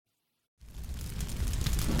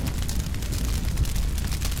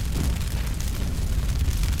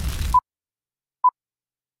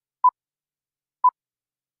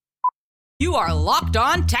You are Locked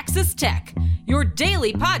On Texas Tech, your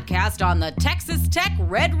daily podcast on the Texas Tech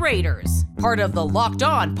Red Raiders. Part of the Locked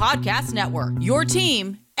On Podcast Network, your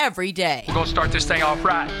team every day. We're going to start this thing off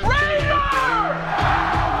right. Raider!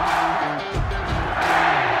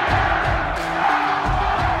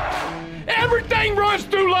 Everything runs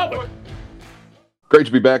through Lubbock. Great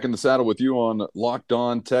to be back in the saddle with you on Locked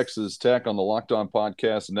On Texas Tech on the Locked On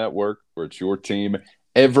Podcast Network, where it's your team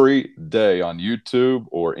every day on YouTube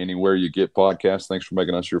or anywhere you get podcasts. Thanks for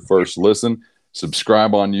making us your first listen.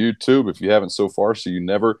 Subscribe on YouTube if you haven't so far so you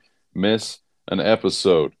never miss an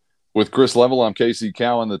episode. With Chris Level, I'm Casey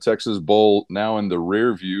Cowan. The Texas Bowl now in the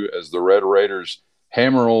rear view as the Red Raiders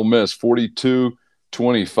hammer Ole Miss 42-25.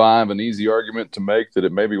 An easy argument to make that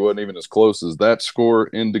it maybe wasn't even as close as that score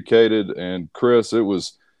indicated. And Chris, it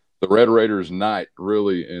was the Red Raiders' night,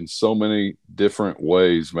 really, in so many different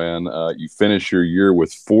ways, man. You finish your year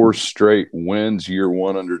with 4 straight wins, year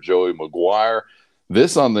one under Joey McGuire.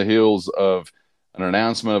 This on the heels of an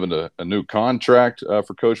announcement of a new contract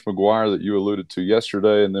for Coach McGuire that you alluded to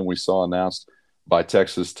yesterday, and then we saw announced by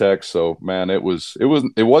Texas Tech. So, man, it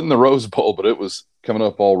wasn't the Rose Bowl, but it was coming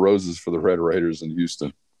up all roses for the Red Raiders in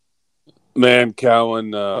Houston. Man,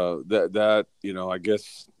 Cowan, I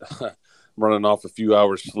guess running off a few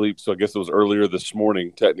hours sleep, so I guess it was earlier this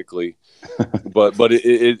morning technically, but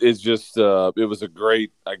it's just it was a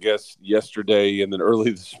great, I guess, yesterday and then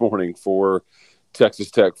early this morning for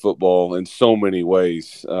Texas Tech football in so many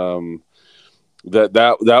ways. That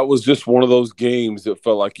was just one of those games that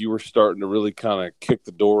felt like you were starting to really kind of kick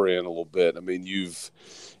the door in a little bit. I mean, you've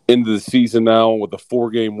into the season now with a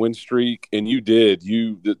 4-game win streak, and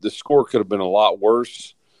the score could have been a lot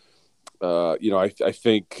worse.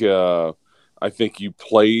 I think you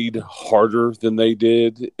played harder than they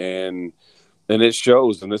did, and it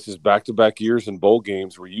shows. And this is back-to-back years in bowl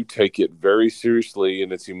games where you take it very seriously,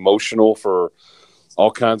 and it's emotional for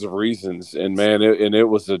all kinds of reasons. And, man, it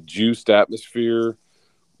was a juiced atmosphere.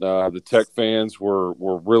 The Tech fans were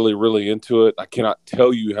really, really into it. I cannot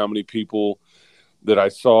tell you how many people that I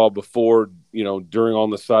saw before, during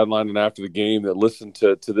on the sideline and after the game that listened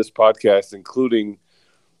to this podcast, including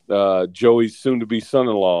Joey's soon-to-be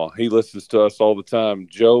son-in-law. He listens to us all the time.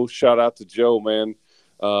 Joe, shout out to Joe, man.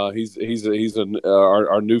 He's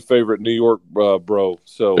our new favorite New York bro.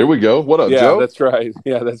 So there we go. What up, Joe? That's right.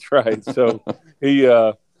 Yeah, that's right. So he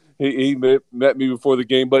met me before the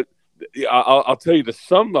game, but I'll tell you, to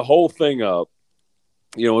sum the whole thing up,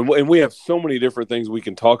 and we have so many different things we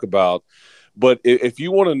can talk about. But if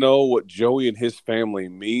you want to know what Joey and his family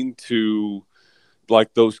mean to,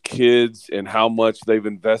 like, those kids and how much they've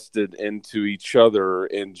invested into each other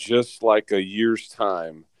in just like a year's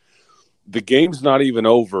time, the game's not even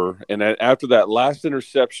over. And after that last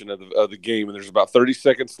interception of the game, and there's about 30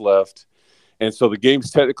 seconds left, and so the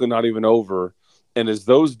game's technically not even over. And as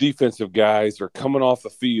those defensive guys are coming off the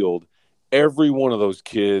field, every one of those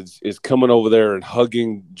kids is coming over there and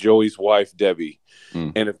hugging Joey's wife, Debbie.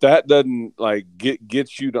 And if that doesn't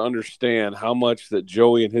get you to understand how much that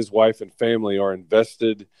Joey and his wife and family are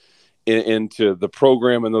invested into the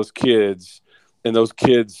program and those kids,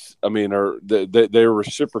 I mean, they're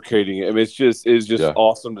reciprocating. I mean, it's just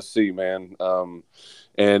awesome to see, man.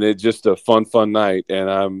 And it's just a fun night. And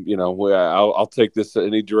I'll take this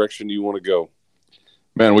any direction you want to go.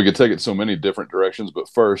 Man, we could take it so many different directions, but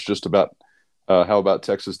first, just about how about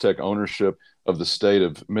Texas Tech ownership of the state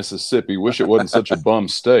of Mississippi? Wish it wasn't such a bum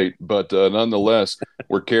state, but nonetheless,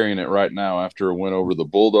 we're carrying it right now after a win over the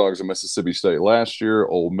Bulldogs of Mississippi State last year,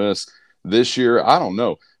 Ole Miss this year. I don't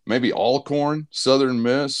know, maybe Alcorn, Southern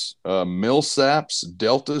Miss, Millsaps,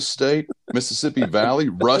 Delta State, Mississippi Valley,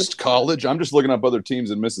 Rust College. I'm just looking up other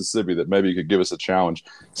teams in Mississippi that maybe could give us a challenge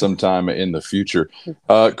sometime in the future.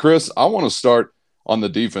 Chris, I want to start on the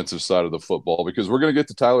defensive side of the football, because we're going to get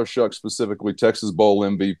to Tyler Shuck specifically, Texas Bowl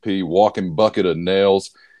MVP, walking bucket of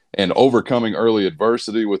nails, and overcoming early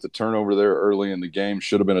adversity with the turnover there early in the game.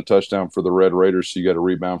 Should have been a touchdown for the Red Raiders, so you got to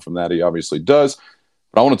rebound from that. He obviously does.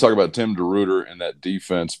 But I want to talk about Tim DeRuyter and that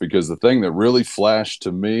defense, because the thing that really flashed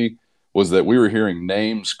to me was that we were hearing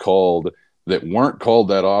names called that weren't called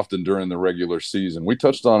that often during the regular season. We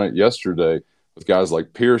touched on it yesterday with guys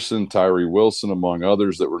like Pearson, Tyree Wilson, among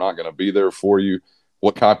others, that were not going to be there for you.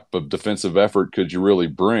 What type of defensive effort could you really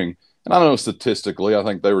bring? And I don't know, statistically, I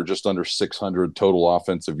think they were just under 600 total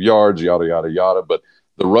offensive yards, yada, yada, yada. But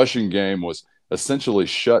the rushing game was essentially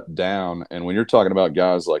shut down. And when you're talking about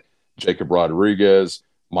guys like Jacob Rodriguez,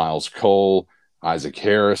 Miles Cole, Isaac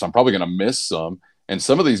Harris, I'm probably going to miss some. And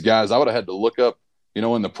some of these guys I would have had to look up,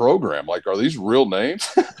 in the program. Like, are these real names?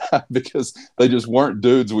 Because they just weren't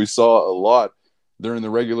dudes we saw a lot during the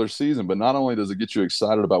regular season. But not only does it get you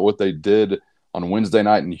excited about what they did on Wednesday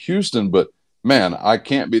night in Houston, but man, I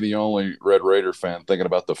can't be the only Red Raider fan thinking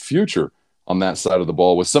about the future on that side of the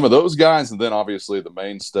ball with some of those guys. And then obviously the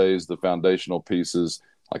mainstays, the foundational pieces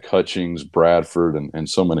like Hutchings, Bradford, and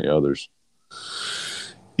so many others.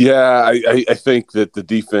 Yeah, I think that the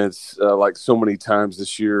defense, like so many times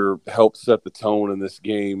this year, helped set the tone in this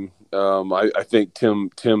game. I think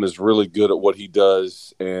Tim is really good at what he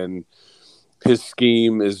does, and his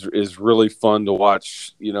scheme is really fun to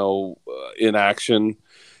watch, in action.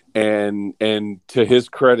 And to his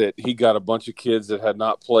credit, he got a bunch of kids that had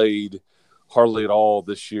not played hardly at all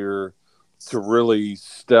this year to really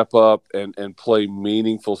step up and play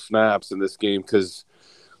meaningful snaps in this game. Because,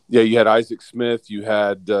 yeah, you had Isaac Smith, you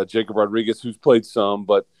had Jacob Rodriguez, who's played some,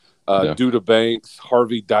 but Duda Banks,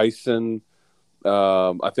 Harvey Dyson,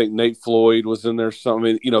 I think Nate Floyd was in there. I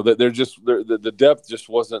mean, the depth just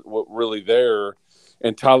wasn't really there.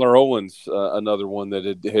 And Tyler Owens, another one that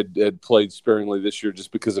had played sparingly this year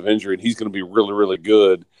just because of injury, and he's going to be really, really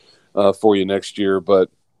good for you next year. But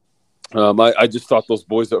I just thought those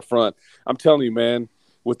boys up front, I'm telling you, man,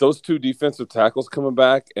 with those two defensive tackles coming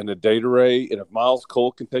back and a data ray, and if Miles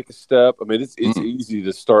Cole can take a step, I mean, it's easy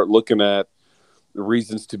to start looking at the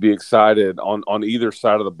reasons to be excited on either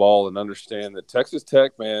side of the ball and understand that Texas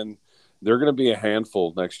Tech, man, they're going to be a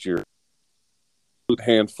handful next year.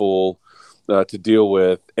 Handful to deal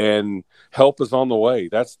with, and help is on the way.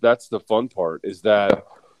 That's the fun part, is that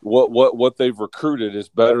what they've recruited is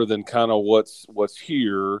better than kind of what's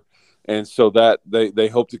here. And so that they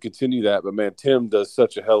hope to continue that. But, man, Tim does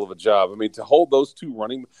such a hell of a job. I mean, to hold those two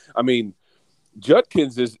running – I mean,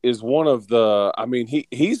 Judkins is one of the – I mean,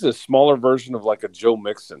 he's a smaller version of like a Joe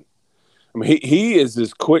Mixon. I mean, he is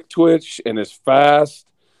as quick twitch and as fast.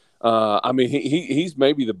 I mean, he's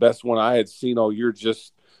maybe the best one I had seen all year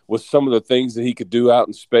just with some of the things that he could do out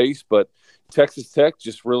in space. But Texas Tech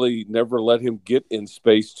just really never let him get in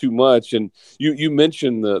space too much. And you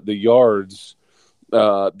mentioned the yards.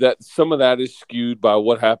 That some of that is skewed by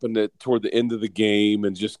what happened toward the end of the game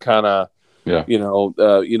and just kind of,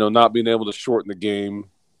 not being able to shorten the game.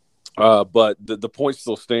 But the point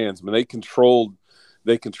still stands. I mean, they controlled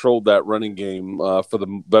that running game for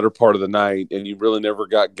the better part of the night, and you really never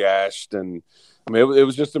got gashed. And I mean, it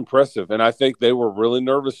was just impressive. And I think they were really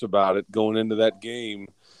nervous about it going into that game.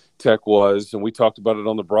 Tech was, and we talked about it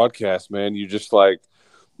on the broadcast. Man, you just like.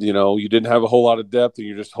 You didn't have a whole lot of depth, and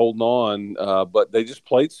you're just holding on. But they just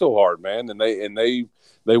played so hard, man, and they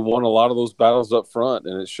won a lot of those battles up front,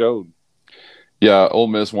 and it showed. Yeah, Ole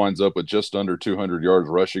Miss winds up with just under 200 yards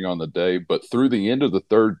rushing on the day, but through the end of the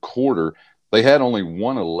third quarter, they had only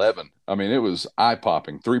 111. I mean, it was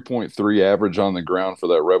eye-popping. 3.3 average on the ground for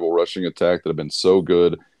that Rebel rushing attack that had been so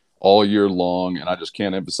good all year long, and I just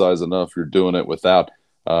can't emphasize enough you're doing it without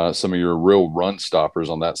some of your real run stoppers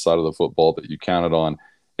on that side of the football that you counted on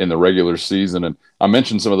in the regular season. And I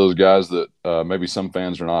mentioned some of those guys that maybe some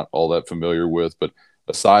fans are not all that familiar with, but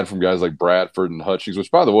aside from guys like Bradford and Hutchings, which,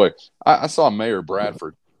 by the way, I saw Mayor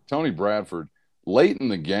Bradford, Tony Bradford, late in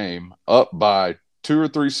the game, up by 2 or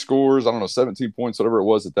 3 scores, 17 points, whatever it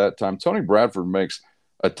was at that time. Tony Bradford makes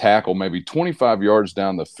a tackle maybe 25 yards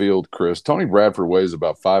down the field, Chris. Tony Bradford weighs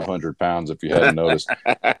about 500 pounds, if you hadn't noticed.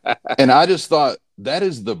 And I just thought, that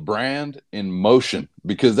is the brand in motion,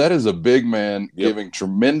 because that is a big man giving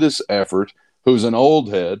tremendous effort, who's an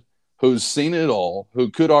old head, who's seen it all,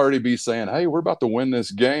 who could already be saying, hey, we're about to win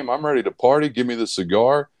this game. I'm ready to party. Give me the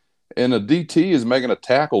cigar. And a DT is making a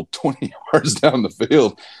tackle 20 yards down the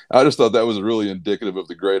field. I just thought that was really indicative of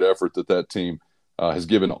the great effort that team has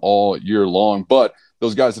given all year long. But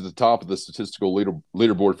those guys at the top of the statistical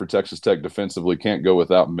leaderboard for Texas Tech defensively can't go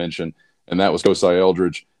without mention, and that was Kosai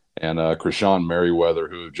Eldridge and Krishan Merriweather,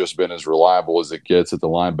 who have just been as reliable as it gets at the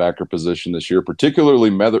linebacker position this year, particularly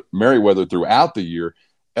Merriweather throughout the year.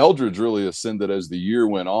 Eldridge really ascended as the year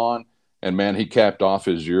went on, and, man, he capped off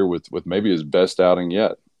his year with maybe his best outing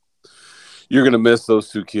yet. You're going to miss those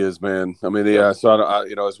two kids, man. I mean,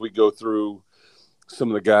 as we go through some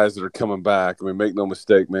of the guys that are coming back, I mean, make no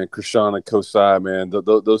mistake, man, Krishan and Kosai, man,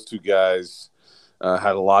 those two guys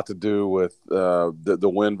had a lot to do with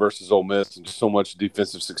the win versus Ole Miss and just so much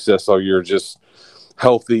defensive success all year. Just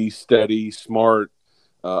healthy, steady, smart,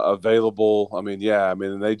 available. I mean,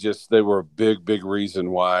 they were a big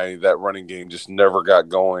reason why that running game just never got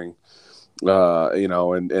going.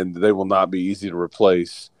 And they will not be easy to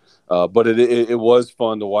replace. But it was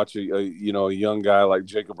fun to watch a young guy like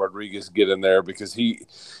Jacob Rodriguez get in there, because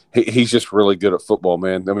he's just really good at football,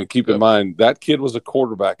 man. I mean, keep in mind that kid was a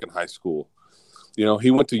quarterback in high school.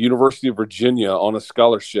 He went to University of Virginia on a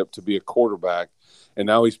scholarship to be a quarterback, and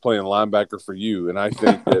now he's playing linebacker for you. And I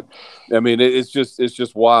think that, I mean, it's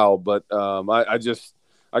just wild. But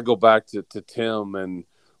I go back to Tim and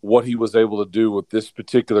what he was able to do with this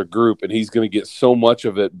particular group, and he's going to get so much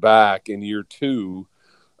of it back in year two,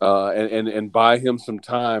 and buy him some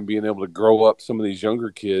time being able to grow up some of these younger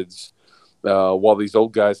kids while these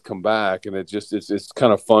old guys come back. And it's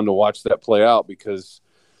kind of fun to watch that play out, because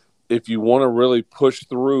if you want to really push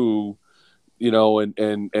through,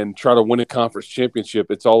 and try to win a conference championship,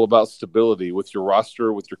 it's all about stability with your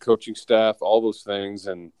roster, with your coaching staff, all those things.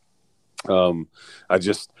 And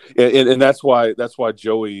that's why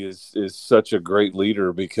Joey is such a great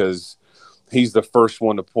leader, because he's the first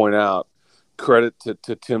one to point out, credit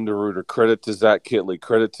to Tim DeRuyter, credit to Zach Kitley,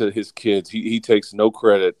 credit to his kids. He takes no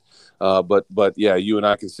credit. But yeah, you and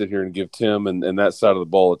I can sit here and give Tim and that side of the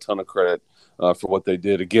ball a ton of credit for what they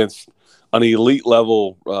did against an elite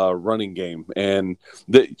level running game. And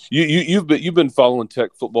you've been following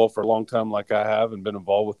Tech football for a long time, like I have, and been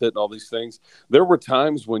involved with it and all these things. There were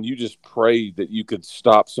times when you just prayed that you could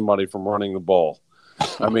stop somebody from running the ball.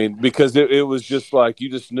 I mean, because it was just like, you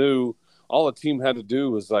just knew all the team had to do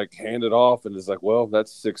was like hand it off, and it's like, well,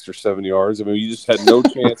 that's 6 or 7 yards. I mean, you just had no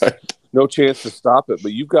chance to stop it.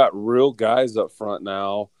 But you've got real guys up front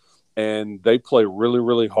now, and they play really,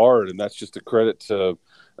 really hard, and that's just a credit to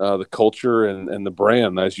the culture and the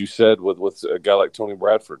brand, as you said, with a guy like Tony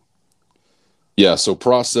Bradford. Yeah, so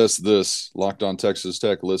process this, Locked On Texas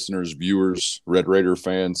Tech listeners, viewers, Red Raider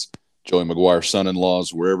fans, Joey McGuire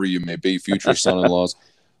son-in-laws, wherever you may be, future son-in-laws.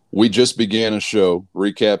 We just began a show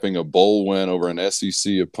recapping a bowl win over an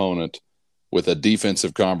SEC opponent with a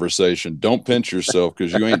defensive conversation. Don't pinch yourself,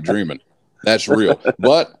 because you ain't dreaming. That's real.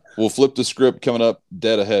 But we'll flip the script coming up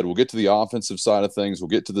dead ahead. We'll get to the offensive side of things. We'll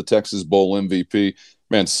get to the Texas Bowl MVP.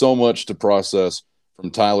 Man, so much to process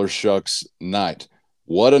from Tyler Shuck's night.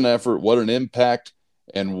 What an effort, what an impact,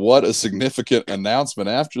 and what a significant announcement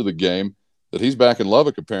after the game that he's back in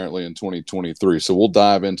Lubbock apparently in 2023. So we'll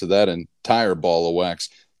dive into that entire ball of wax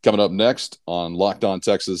coming up next on Locked On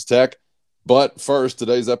Texas Tech. But first,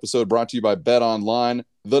 today's episode brought to you by Bet Online,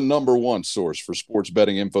 the number one source for sports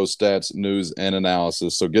betting info, stats, news, and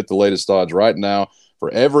analysis. So get the latest odds right now for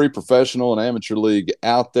every professional and amateur league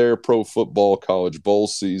out there, pro football, college bowl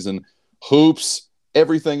season, hoops,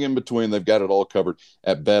 everything in between. They've got it all covered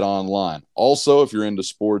at Bet Online. Also, if you're into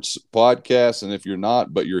sports podcasts, and if you're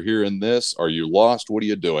not, but you're hearing this, are you lost? What are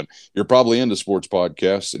you doing? You're probably into sports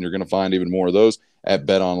podcasts, and you're going to find even more of those at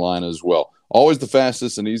Bet Online as well. Always the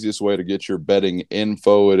fastest and easiest way to get your betting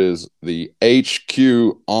info. It is the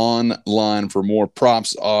HQ Online for more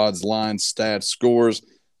props, odds, lines, stats, scores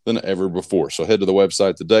than ever before. So head to the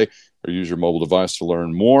website today or use your mobile device to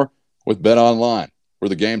learn more with Bet Online, where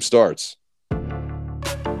the game starts.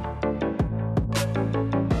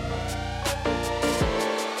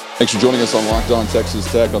 Thanks for joining us on Locked On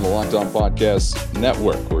Texas Tech on the Locked On Podcast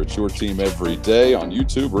Network, where it's your team every day on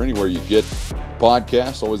YouTube or anywhere you get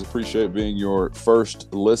podcasts. Always appreciate being your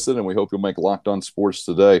first listen, and we hope you'll make Locked On Sports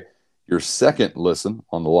Today your second listen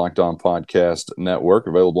on the Locked On Podcast Network,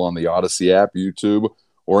 available on the Odyssey app, YouTube,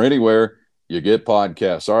 or anywhere you get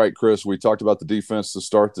podcasts. All right, Chris, we talked about the defense to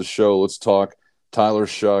start the show. Let's talk Tyler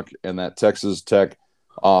Shuck and that Texas Tech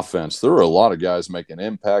offense. There were a lot of guys making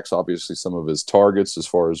impacts. Obviously, some of his targets as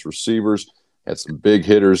far as receivers, had some big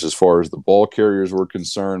hitters as far as the ball carriers were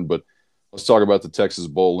concerned. But let's talk about the Texas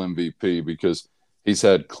Bowl MVP, because he's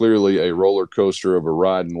had clearly a roller coaster of a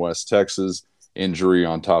ride in West Texas, injury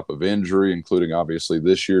on top of injury, including obviously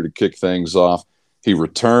this year to kick things off. He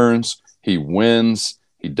returns, he wins,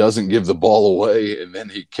 he doesn't give the ball away, and then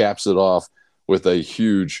he caps it off with a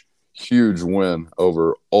huge win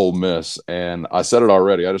over Ole Miss. And I said it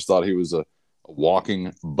already, I just thought he was a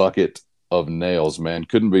walking bucket of nails, man.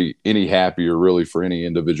 Couldn't be any happier really for any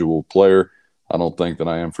individual player, I don't think, than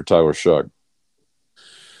I am for Tyler Shuck.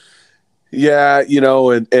 Yeah,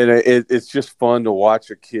 and it's just fun to watch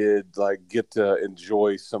a kid like get to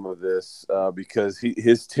enjoy some of this because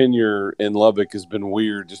his tenure in Lubbock has been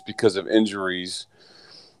weird just because of injuries,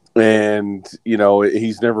 and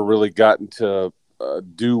he's never really gotten to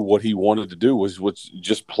do what he wanted to do, was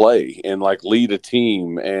just play and like lead a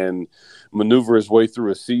team and maneuver his way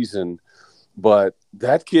through a season. But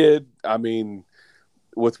that kid, I mean,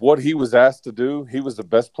 with what he was asked to do, he was the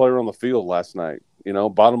best player on the field last night,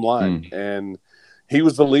 bottom line. And he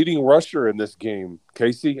was the leading rusher in this game,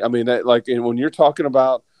 Casey. I mean, and when you're talking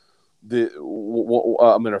about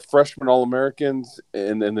a freshman All-Americans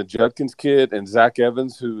and the Judkins kid and Zach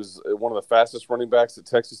Evans, who's one of the fastest running backs that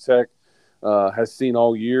Texas Tech has seen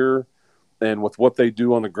all year, and with what they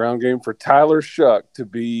do on the ground game, for Tyler Shuck to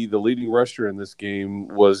be the leading rusher in this game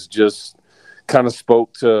was just kind of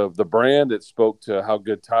spoke to the brand. It spoke to how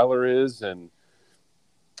good Tyler is. And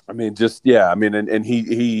I mean, and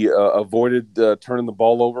he avoided turning the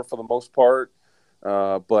ball over for the most part.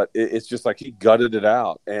 But it's just like he gutted it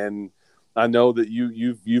out. And I know that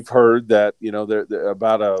you've heard that, there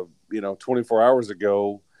about 24 hours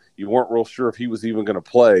ago, you weren't real sure if he was even going to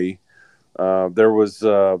play. There was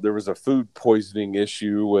a food poisoning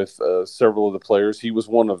issue with several of the players. He was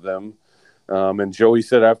one of them. And Joey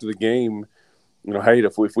said after the game, hey,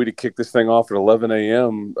 if we'd have kicked this thing off at 11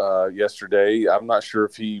 a.m. Yesterday, I'm not sure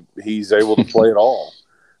if he's able to play at all.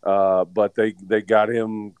 But they got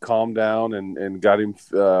him calmed down and got him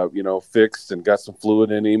fixed and got some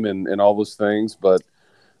fluid in him and all those things. But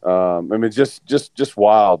just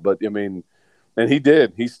wild. But I mean, and he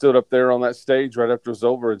did. He stood up there on that stage right after it was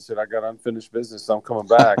over and said, "I got unfinished business. I'm coming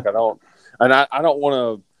back." I don't want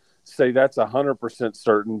to say that's 100%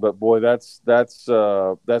 certain, but boy, that's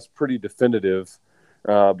pretty definitive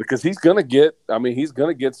because he's going to get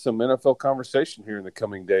some NFL conversation here in the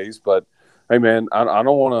coming days. But hey, man, I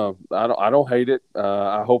don't hate it.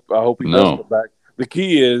 I hope he does come back. The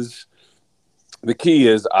key is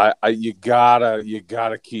you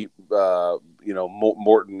gotta keep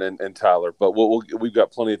Morton and Tyler, but we've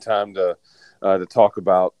got plenty of time to talk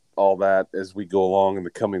about all that as we go along in the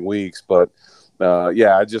coming weeks. But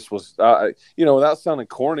I just was without sounding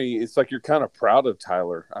corny, it's like you're kind of proud of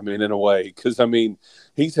Tyler. I mean, in a way, because I mean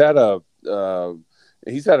he's had a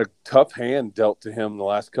tough hand dealt to him the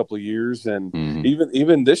last couple of years, and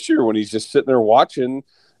even this year when he's just sitting there watching.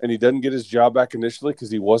 And he doesn't get his job back initially because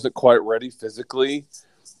he wasn't quite ready physically.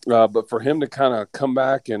 But for him to kind of come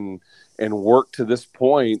back and work to this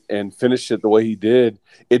point and finish it the way he did,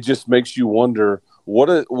 it just makes you wonder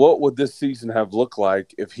what would this season have looked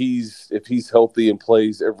like if he's healthy and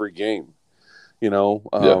plays every game, and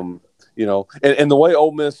the way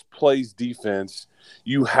Ole Miss plays defense,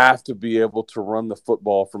 you have to be able to run the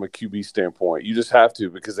football from a QB standpoint. You just have to,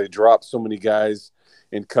 because they drop so many guys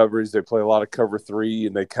in coverage. They play a lot of cover 3,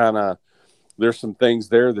 and there's some things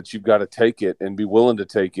there that you've got to take it and be willing to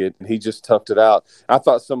take it. And he just toughed it out. I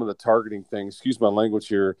thought some of the targeting things, excuse my language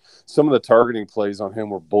here, some of the targeting plays on him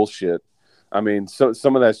were bullshit. I mean, so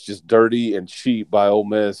some of that's just dirty and cheap by Ole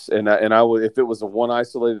Miss. And I would, if it was a one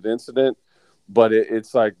isolated incident, but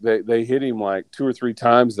it's like they hit him like 2 or 3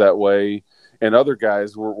 times that way. And other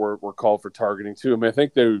guys were called for targeting too. I mean, I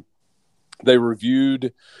think they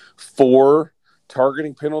reviewed 4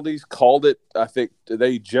 targeting penalties, called it. I think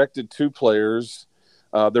they ejected 2 players.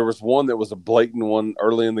 There was one that was a blatant one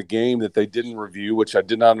early in the game that they didn't review, which I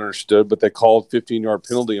did not understood, but they called 15-yard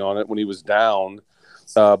penalty on it when he was down.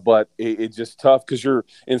 But it's just tough because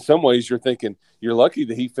in some ways you're thinking you're lucky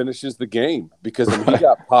that he finishes the game because he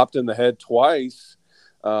got popped in the head twice.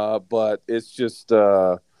 But it's just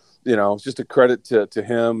it's just a credit to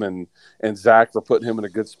him and Zach for putting him in a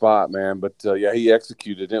good spot, man. But he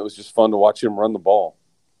executed. And it was just fun to watch him run the ball.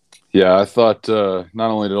 Yeah, I thought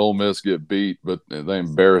not only did Ole Miss get beat, but they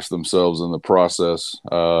embarrassed themselves in the process.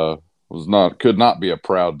 Could not be a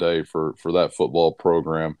proud day for that football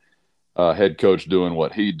program. Head coach doing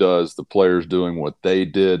what he does, the players doing what they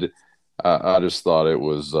did. I just thought it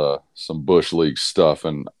was some Bush League stuff,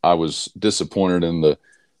 and I was disappointed in the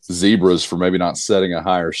Zebras for maybe not setting a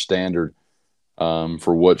higher standard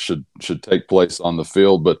for what should take place on the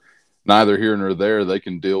field. But neither here nor there, they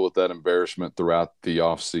can deal with that embarrassment throughout the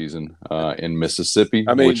offseason in Mississippi,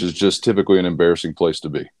 which is just typically an embarrassing place to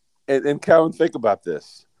be. And Calvin, think about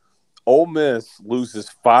this. Ole Miss loses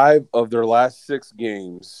 5 of their last 6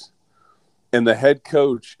 games, and the head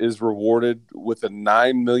coach is rewarded with a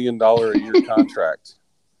 $9 million a year contract.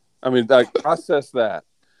 I mean, process that.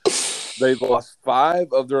 They lost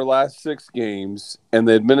 5 of their last 6 games, and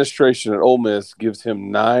the administration at Ole Miss gives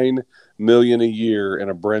him $9 million a year in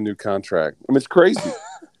a brand new contract. I mean, it's crazy.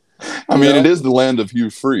 It is the land of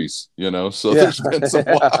Hugh Freeze, so there's been some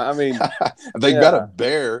wild. They got a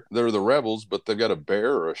bear. They're the Rebels, but they've got a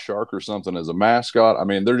bear or a shark or something as a mascot. I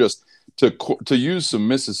mean, they're just, to use some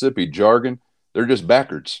Mississippi jargon, they're just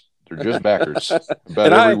backwards. They're just backwards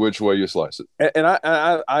about every which way you slice it. And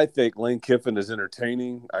I think Lane Kiffin is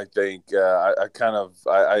entertaining. I think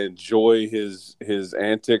I enjoy his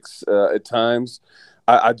antics at times.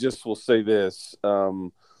 I just will say this.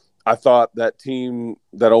 I thought that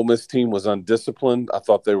Ole Miss team was undisciplined. I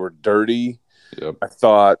thought they were dirty. Yep. I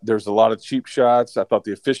thought there's a lot of cheap shots. I thought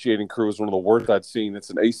the officiating crew was one of the worst I'd seen. It's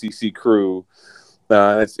an ACC crew.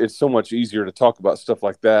 It's so much easier to talk about stuff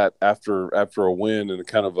like that after a win and a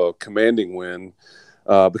kind of a commanding win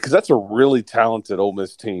because that's a really talented Ole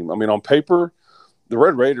Miss team. I mean, on paper, the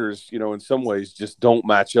Red Raiders, in some ways just don't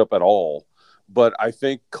match up at all. but I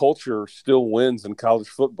think culture still wins in college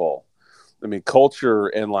football. I mean, culture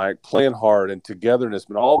and like playing hard and togetherness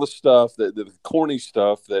and all the stuff the corny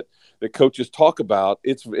stuff that coaches talk about,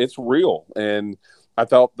 it's real. And I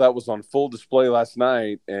thought that was on full display last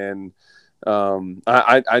night. And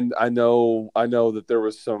I know that there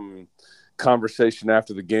was some conversation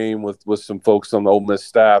after the game with some folks on the Ole Miss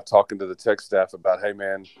staff talking to the Tech staff about, hey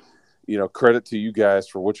man, credit to you guys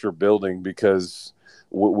for what you're building, because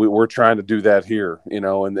we're trying to do that here,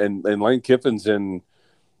 and Lane Kiffin's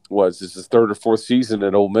this is his third or fourth season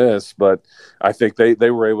at Ole Miss, but I think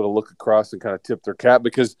they were able to look across and kind of tip their cap,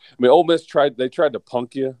 because I mean, Ole Miss tried to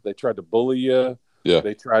punk you, they tried to bully you,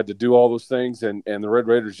 they tried to do all those things, and the Red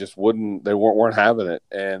Raiders just weren't having it,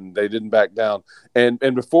 and they didn't back down. And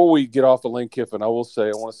before we get off of Lane Kiffin, I want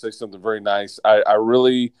to say something very nice. I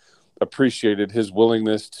really appreciated his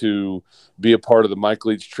willingness to be a part of the Mike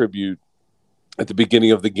Leach tribute at the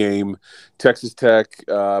beginning of the game. Texas Tech,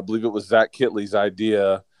 I believe it was Zach Kitley's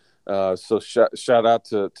idea. So shout out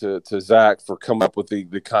to Zach for coming up with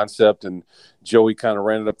the concept, and Joey kind of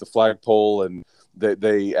ran it up the flagpole, and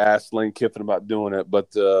they asked Lane Kiffin about doing it, but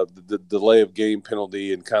the delay of game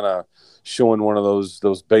penalty and kind of showing one of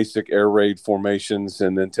those basic air raid formations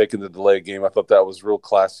and then taking the delay of game, I thought that was real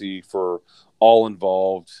classy for all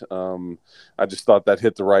involved. I just thought that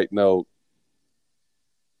hit the right note.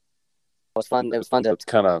 It was fun to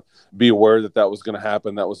kind of be aware that was going to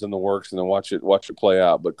happen, that was in the works, and then watch it play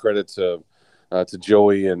out. But credit to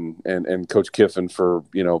Joey and Coach Kiffin for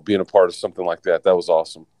being a part of something like that. That was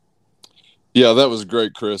awesome. Yeah, that was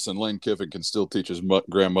great, Chris. And Lane Kiffin can still teach his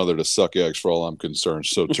grandmother to suck eggs, for all I'm concerned.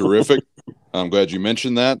 So terrific. I'm glad you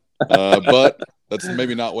mentioned that. But that's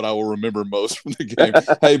maybe not what I will remember most from the game.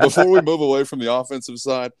 Hey, before we move away from the offensive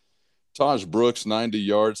side, Taj Brooks, 90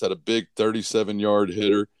 yards, had a big 37-yard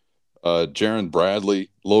hitter. Jaron Bradley,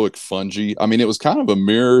 Loic Fungi. I mean, it was kind of a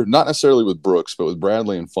mirror, not necessarily with Brooks, but with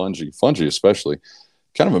Bradley and Fungi especially,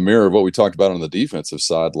 kind of a mirror of what we talked about on the defensive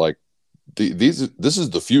side. Like, this is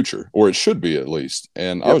the future, or it should be at least.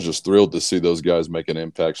 And I was just thrilled to see those guys make an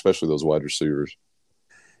impact, especially those wide receivers.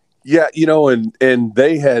 Yeah, and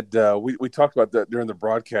they had we talked about that during the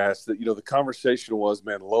broadcast, that the conversation was,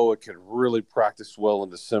 man, Loic had really practiced well in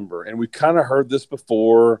December, and we kind of heard this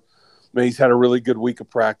before. I mean, he's had a really good week of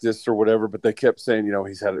practice or whatever, but they kept saying,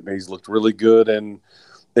 he's looked really good in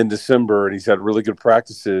December, and he's had really good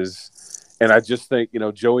practices. And I just think,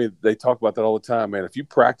 Joey, they talk about that all the time, man. If you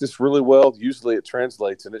practice really well, usually it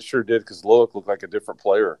translates, and it sure did, because Loic looked like a different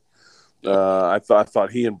player. I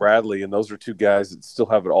thought he and Bradley, and those are two guys that still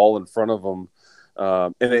have it all in front of them.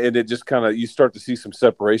 And it just kind of, you start to see some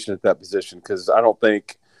separation at that position, because I don't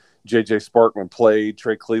think J.J. Sparkman played.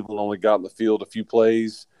 Trey Cleveland only got in the field a few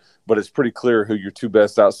plays, but it's pretty clear who your two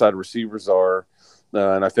best outside receivers are.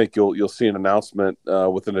 And I think you'll see an announcement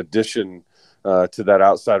with an addition to that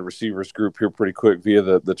outside receivers group here pretty quick via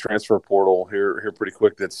the transfer portal here pretty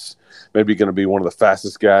quick. That's maybe going to be one of the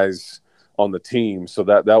fastest guys on the team, so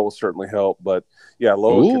that will certainly help. But yeah,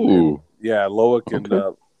 Loic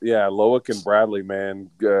and Bradley,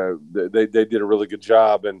 man, they did a really good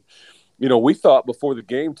job. And we thought before the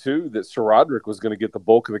game too that Sir Roderick was going to get the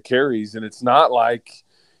bulk of the carries, and it's not like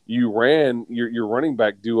you ran your running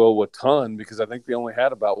back duo a ton, because I think they only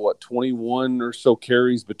had about 21 or so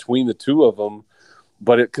carries between the two of them,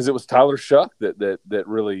 but because it was Tyler Shuck that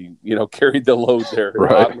really carried the load there.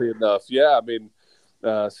 Right. Oddly enough, yeah. I mean,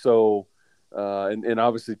 and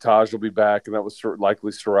obviously Taj will be back, and that was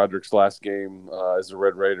likely Sir Roderick's last game as a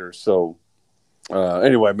Red Raider. So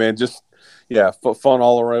anyway, man, just fun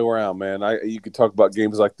all the way around, man. You could talk about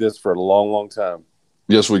games like this for a long, long time.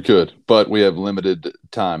 Yes, we could, but we have limited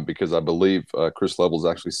time, because I believe Chris Level's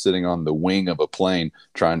actually sitting on the wing of a plane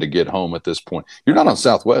trying to get home at this point. You're not on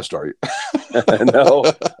Southwest, are you? No,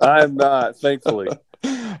 I'm not, thankfully.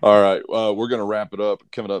 All right, we're going to wrap it up.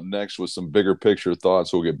 Coming up next with some bigger picture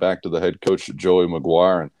thoughts, we'll get back to the head coach, Joey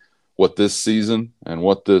McGuire, and what this season and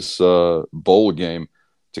what this bowl game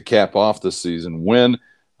to cap off the season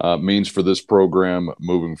means for this program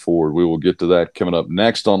moving forward. We will get to that coming up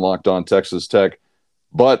next on Locked On Texas Tech.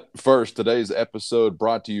 But first, today's episode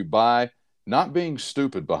brought to you by not being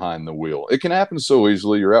stupid behind the wheel. It can happen so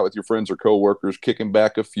easily. You're out with your friends or coworkers, kicking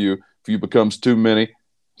back a few. Few becomes too many.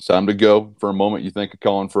 It's time to go. For a moment, you think of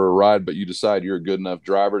calling for a ride, but you decide you're a good enough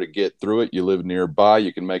driver to get through it. You live nearby.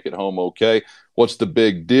 You can make it home okay. What's the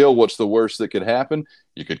big deal? What's the worst that could happen?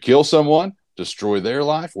 You could kill someone, destroy their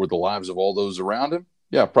life, or the lives of all those around him.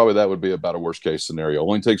 Yeah, probably that would be about a worst-case scenario.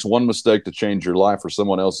 Only takes one mistake to change your life or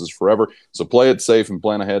someone else's forever. So play it safe and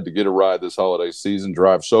plan ahead to get a ride this holiday season.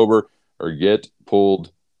 Drive sober or get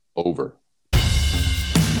pulled over.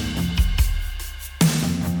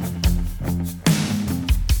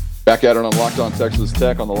 Back at it on Locked On Texas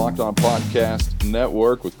Tech on the Locked On Podcast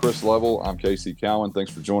Network with Chris Level. I'm Casey Cowan.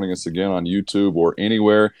 Thanks for joining us again on YouTube or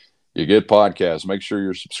anywhere you get podcasts. Make sure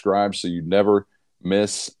you're subscribed so you never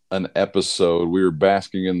miss an episode. We were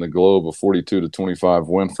basking in the glow of a 42-25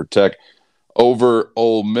 win for Tech over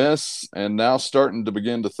Ole Miss, and now starting to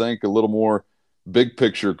begin to think a little more big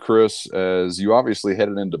picture, Chris, as you obviously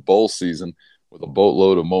headed into bowl season with a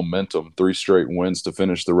boatload of momentum, 3 straight wins to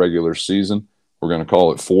finish the regular season. We're going to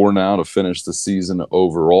call it 4 now to finish the season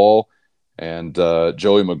overall. And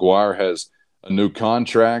Joey McGuire has a new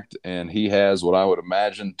contract, and he has what I would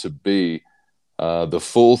imagine to be the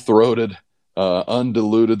full-throated,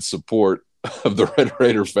 undiluted support of the Red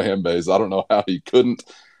Raider fan base. I don't know how he couldn't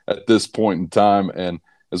at this point in time. And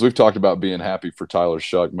as we've talked about being happy for Tyler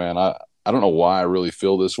Shuck, man, I don't know why I really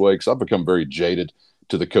feel this way, because I've become very jaded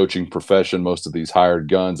to the coaching profession, most of these hired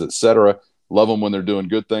guns, et cetera. Love them when they're doing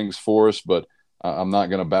good things for us, but I'm not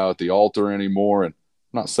going to bow at the altar anymore. And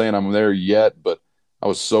I'm not saying I'm there yet, but I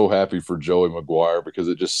was so happy for Joey McGuire because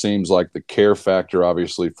it just seems like the care factor,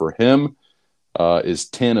 obviously, for him is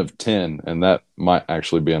 10 of 10, and that might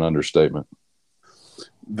actually be an understatement.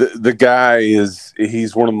 The guy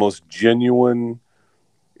he's one of the most genuine,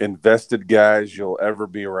 invested guys you'll ever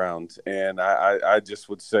be around. And I just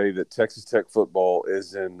would say that Texas Tech football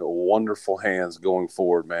is in wonderful hands going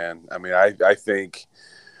forward, man. I mean, I think –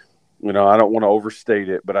 I don't want to overstate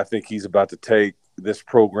it, but I think he's about to take this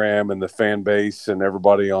program and the fan base and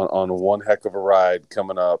everybody on one heck of a ride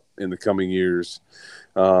coming up in the coming years.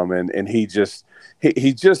 And he just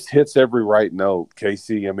hits every right note,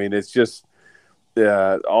 Casey. I mean, it's just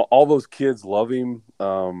all those kids love him.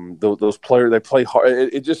 Those players, they play hard.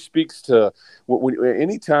 It just speaks to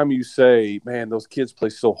anytime you say, man, those kids play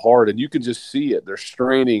so hard, and you can just see it. They're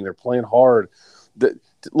straining. They're playing hard.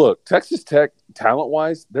 Look, Texas Tech,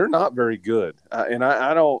 talent-wise, they're not very good, and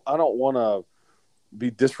I don't want to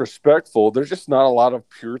be disrespectful. There's just not a lot of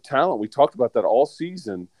pure talent. We talked about that all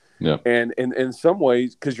season, yeah. And in some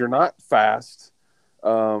ways, because you're not fast,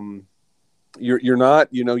 you're not.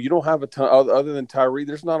 You don't have a ton other than Tyree.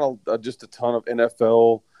 There's not just a ton of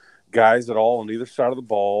NFL guys at all on either side of the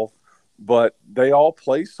ball. But they all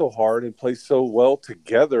play so hard and play so well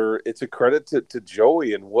together. It's a credit to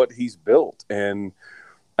Joey and what he's built. And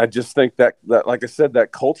I just think that, like I said,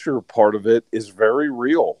 that culture part of it is very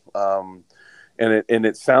real. And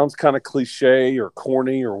it sounds kind of cliche or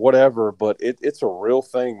corny or whatever, but it's a real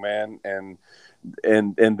thing, man. And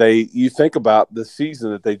you think about the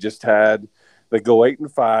season that they just had. They go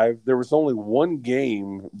 8-5. There was only one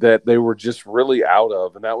game that they were just really out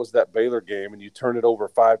of, and that was that Baylor game. And you turn it over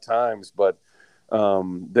 5 times, but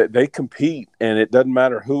they compete, and it doesn't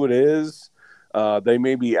matter who it is. They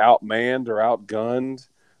may be outmanned or outgunned,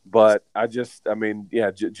 but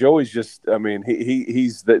Joey's just. I mean,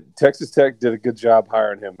 he's the Texas Tech did a good job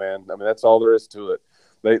hiring him, man. I mean, that's all there is to it.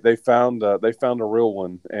 They found a real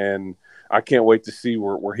one, and I can't wait to see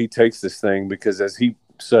where he takes this thing, because as he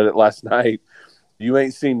said it last night, you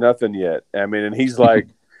ain't seen nothing yet. I mean, and he's like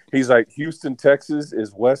Houston, Texas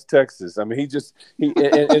is West Texas. I mean,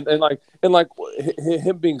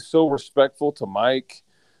 him being so respectful to Mike,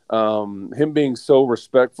 him being so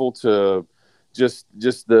respectful to just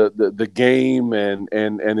the game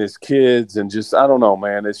and his kids, and just, I don't know,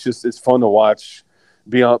 man. It's fun to watch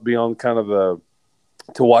beyond kind of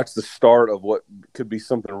to watch the start of what could be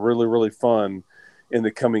something really, really fun in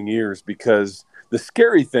the coming years, because the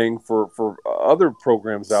scary thing for other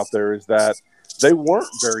programs out there is that they weren't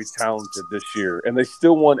very talented this year, and they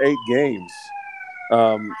still won 8 games.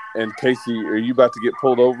 And Casey, are you about to get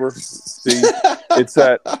pulled over? See, it's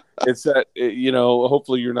that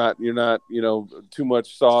hopefully you're not too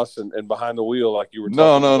much sauce and behind the wheel like you were.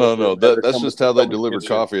 No. That's just how they deliver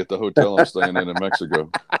coffee at the hotel I'm staying in Mexico.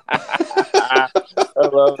 I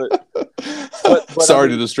love it. But Sorry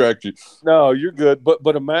to distract you. No, you're good.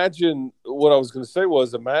 But imagine what I was going to say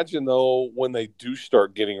was, imagine though when they do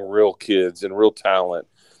start getting real kids and real talent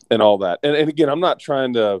and all that. And again, I'm not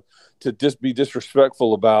trying to just be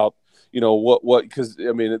disrespectful about what because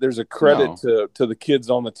I mean there's a credit to the kids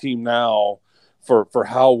on the team now for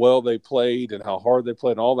how well they played and how hard they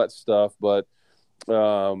played and all that stuff. But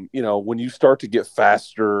when you start to get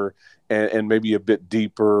faster and maybe a bit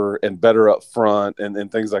deeper and better up front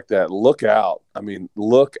and things like that, look out. I mean,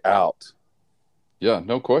 look out. Yeah,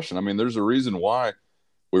 no question. I mean, there's a reason why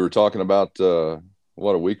we were talking about, a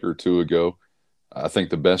week or two ago, I think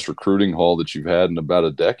the best recruiting haul that you've had in about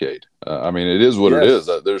a decade. I mean, it is what it is.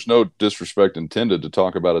 There's no disrespect intended to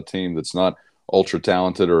talk about a team that's not ultra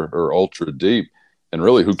talented or ultra deep. And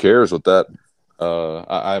really, who cares what that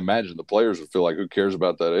I imagine the players would feel like, who cares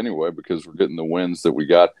about that anyway, because we're getting the wins that we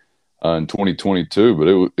got in 2022.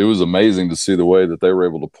 But it was amazing to see the way that they were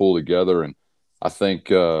able to pull together and I think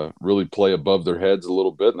really play above their heads a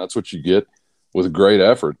little bit. And that's what you get with great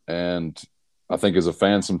effort. And I think as a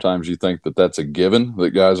fan, sometimes you think that that's a given,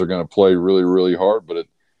 that guys are going to play really, really hard, but it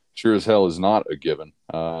sure as hell is not a given.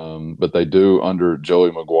 But they do under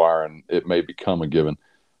Joey McGuire, and it may become a given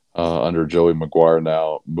under Joey McGuire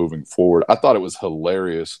now moving forward. I thought it was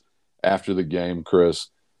hilarious after the game, Chris,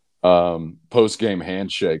 post-game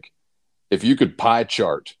handshake. If you could pie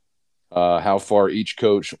chart how far each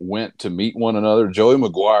coach went to meet one another, Joey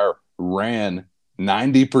McGuire ran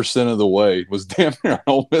 90% of the way, was damn near on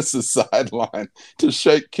Ole Miss's sideline to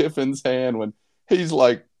shake Kiffin's hand when he's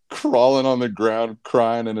like crawling on the ground,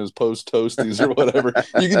 crying in his post toasties or whatever.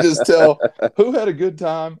 You can just tell who had a good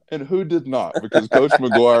time and who did not, because Coach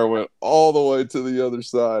McGuire went all the way to the other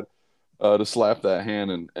side to slap that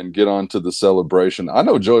hand and get on to the celebration. I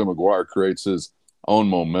know Joey McGuire creates his own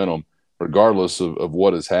momentum regardless of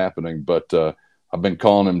what is happening, but I've been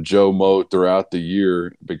calling him Joe Mo throughout the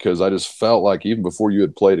year because I just felt like even before you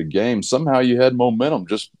had played a game, somehow you had momentum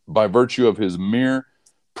just by virtue of his mere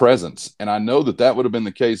presence. And I know that would have been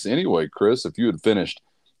the case anyway, Chris, if you had finished,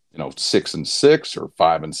 6-6 or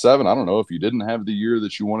 5-7. I don't know if you didn't have the year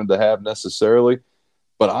that you wanted to have necessarily,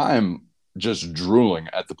 but I'm just drooling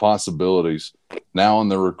at the possibilities now on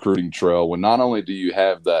the recruiting trail when not only do you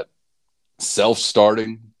have that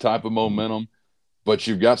self-starting type of momentum, but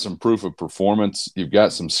you've got some proof of performance. You've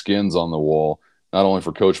got some skins on the wall, not only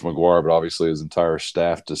for Coach McGuire, but obviously his entire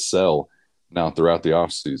staff to sell now throughout the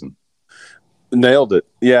offseason. Nailed it.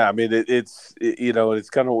 Yeah, I mean it's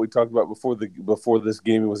kind of what we talked about before this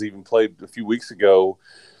game was even played a few weeks ago.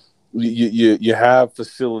 You have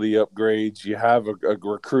facility upgrades, you have a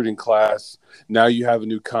recruiting class, now you have a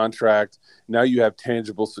new contract, now you have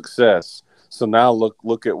tangible success. So now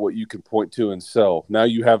look at what you can point to and sell. Now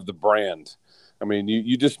you have the brand. I mean,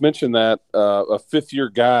 you just mentioned that a fifth-year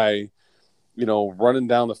guy, running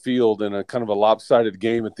down the field in a kind of a lopsided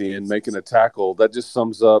game at the end, making a tackle. That just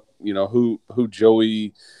sums up, who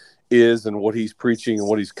Joey is and what he's preaching and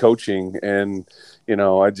what he's coaching. And,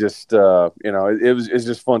 I just, it's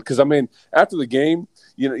just fun. Because, I mean, after the game,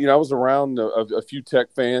 I was around a few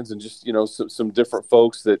Tech fans and just, some different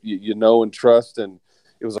folks that you know and trust. And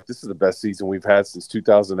it was like, this is the best season we've had since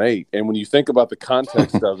 2008. And when you think about the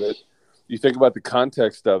context of it,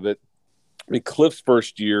 I mean, Cliff's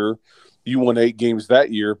first year, you won 8 games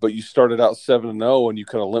that year, but you started out 7-0 and you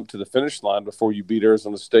kind of limped to the finish line before you beat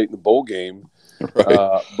Arizona State in the bowl game.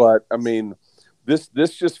 Right. But I mean, this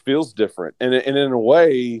just feels different, and in a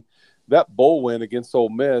way, that bowl win against Ole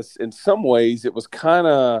Miss, in some ways, it was kind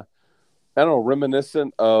of, I don't know,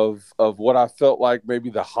 reminiscent of what I felt like maybe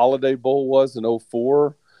the Holiday Bowl was in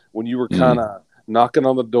 2004, when you were kind of knocking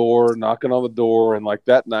on the door, and like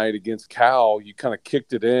that night against Cal, you kind of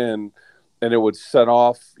kicked it in, and it would set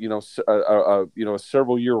off, a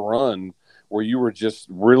several year run where you were just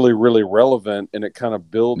really, really relevant, and it kind of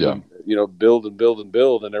build and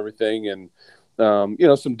build and everything, and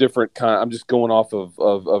some different kind. I'm just going off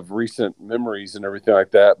of recent memories and everything like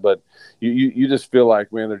that, but you just feel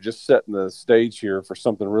like, man, they're just setting the stage here for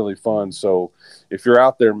something really fun. So if you're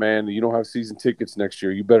out there, man, and you don't have season tickets next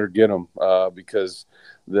year, you better get them because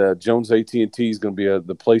the Jones AT&T is going to be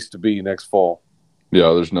the place to be next fall.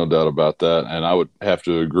 Yeah, there's no doubt about that. And I would have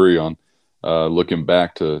to agree on looking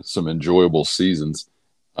back to some enjoyable seasons,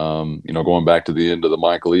 going back to the end of the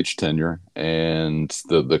Mike Leach tenure. And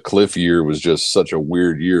the Cliff year was just such a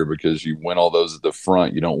weird year because you win all those at the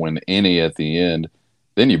front. You don't win any at the end.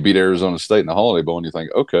 Then you beat Arizona State in the Holiday Bowl, and you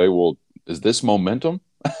think, okay, well, is this momentum?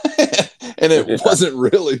 And it wasn't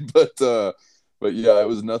really. But yeah, it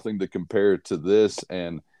was nothing to compare to this.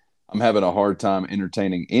 And I'm having a hard time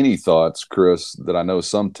entertaining any thoughts, Chris, that I know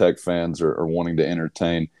some Tech fans are wanting to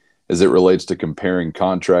entertain as it relates to comparing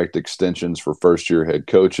contract extensions for first-year head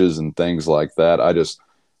coaches and things like that. I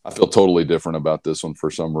feel totally different about this one for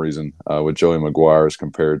some reason with Joey McGuire as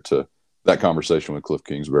compared to that conversation with Cliff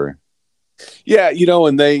Kingsbury. Yeah,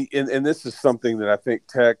 and this is something that I think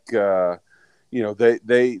Tech,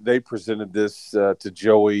 they presented this to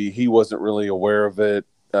Joey. He wasn't really aware of it.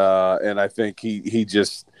 And I think he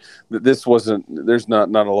just, this wasn't, there's not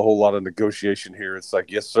a whole lot of negotiation here. It's like,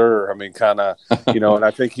 yes, sir. I mean, kind of, and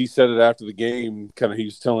I think he said it after the game, kind of, he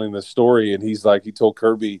was telling the story, and he's like, he told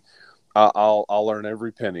Kirby, I'll earn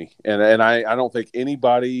every penny. And I don't think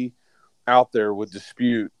anybody out there would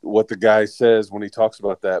dispute what the guy says when he talks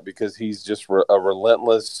about that, because he's just a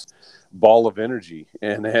relentless ball of energy.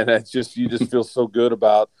 And it's just, you just feel so good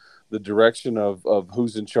about the direction of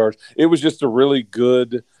who's in charge. It was just a really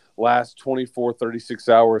good last 24, 36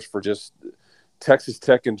 hours for just Texas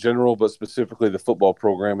Tech in general, but specifically the football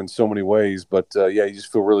program in so many ways. But yeah, you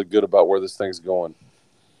just feel really good about where this thing's going.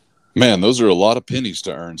 Man, those are a lot of pennies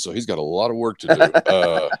to earn, so he's got a lot of work to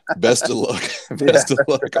do. Best of luck. Best of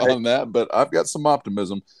luck on that, but I've got some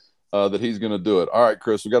optimism that he's going to do it. All right,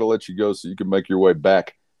 Chris, we got to let you go so you can make your way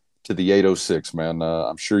back to the 806, man.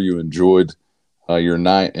 I'm sure you enjoyed your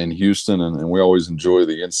night in Houston, and we always enjoy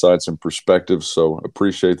the insights and perspectives, so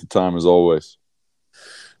appreciate the time as always.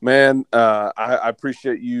 Man, I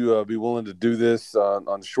appreciate you be willing to do this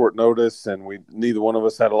on short notice, and neither one of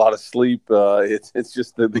us had a lot of sleep. It's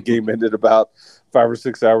just that the game ended about 5 or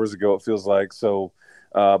 6 hours ago, it feels like. So,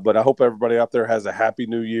 but I hope everybody out there has a happy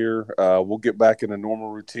new year. We'll get back in a normal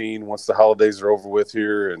routine once the holidays are over with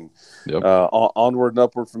here, and onward and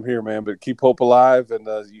upward from here, man. But keep hope alive, and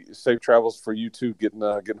safe travels for you too, getting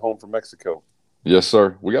home from Mexico. Yes,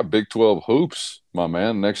 sir. We got Big 12 hoops, my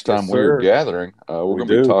man. Next time we are gathering, we're going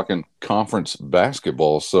to be talking conference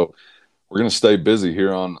basketball. So we're going to stay busy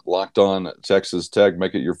here on Locked On Texas Tech.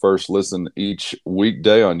 Make it your first listen each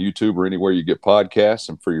weekday on YouTube or anywhere you get podcasts.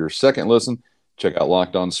 And for your second listen, check out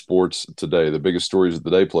Locked On Sports Today. The biggest stories of the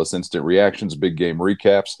day, plus instant reactions, big game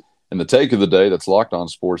recaps, and the take of the day. That's Locked On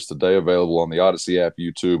Sports Today, available on the Odyssey app,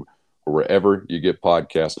 YouTube, or wherever you get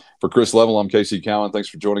podcasts. For Chris Level, I'm Casey Cowan. Thanks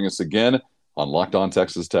for joining us again on Locked On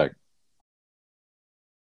Texas Tech.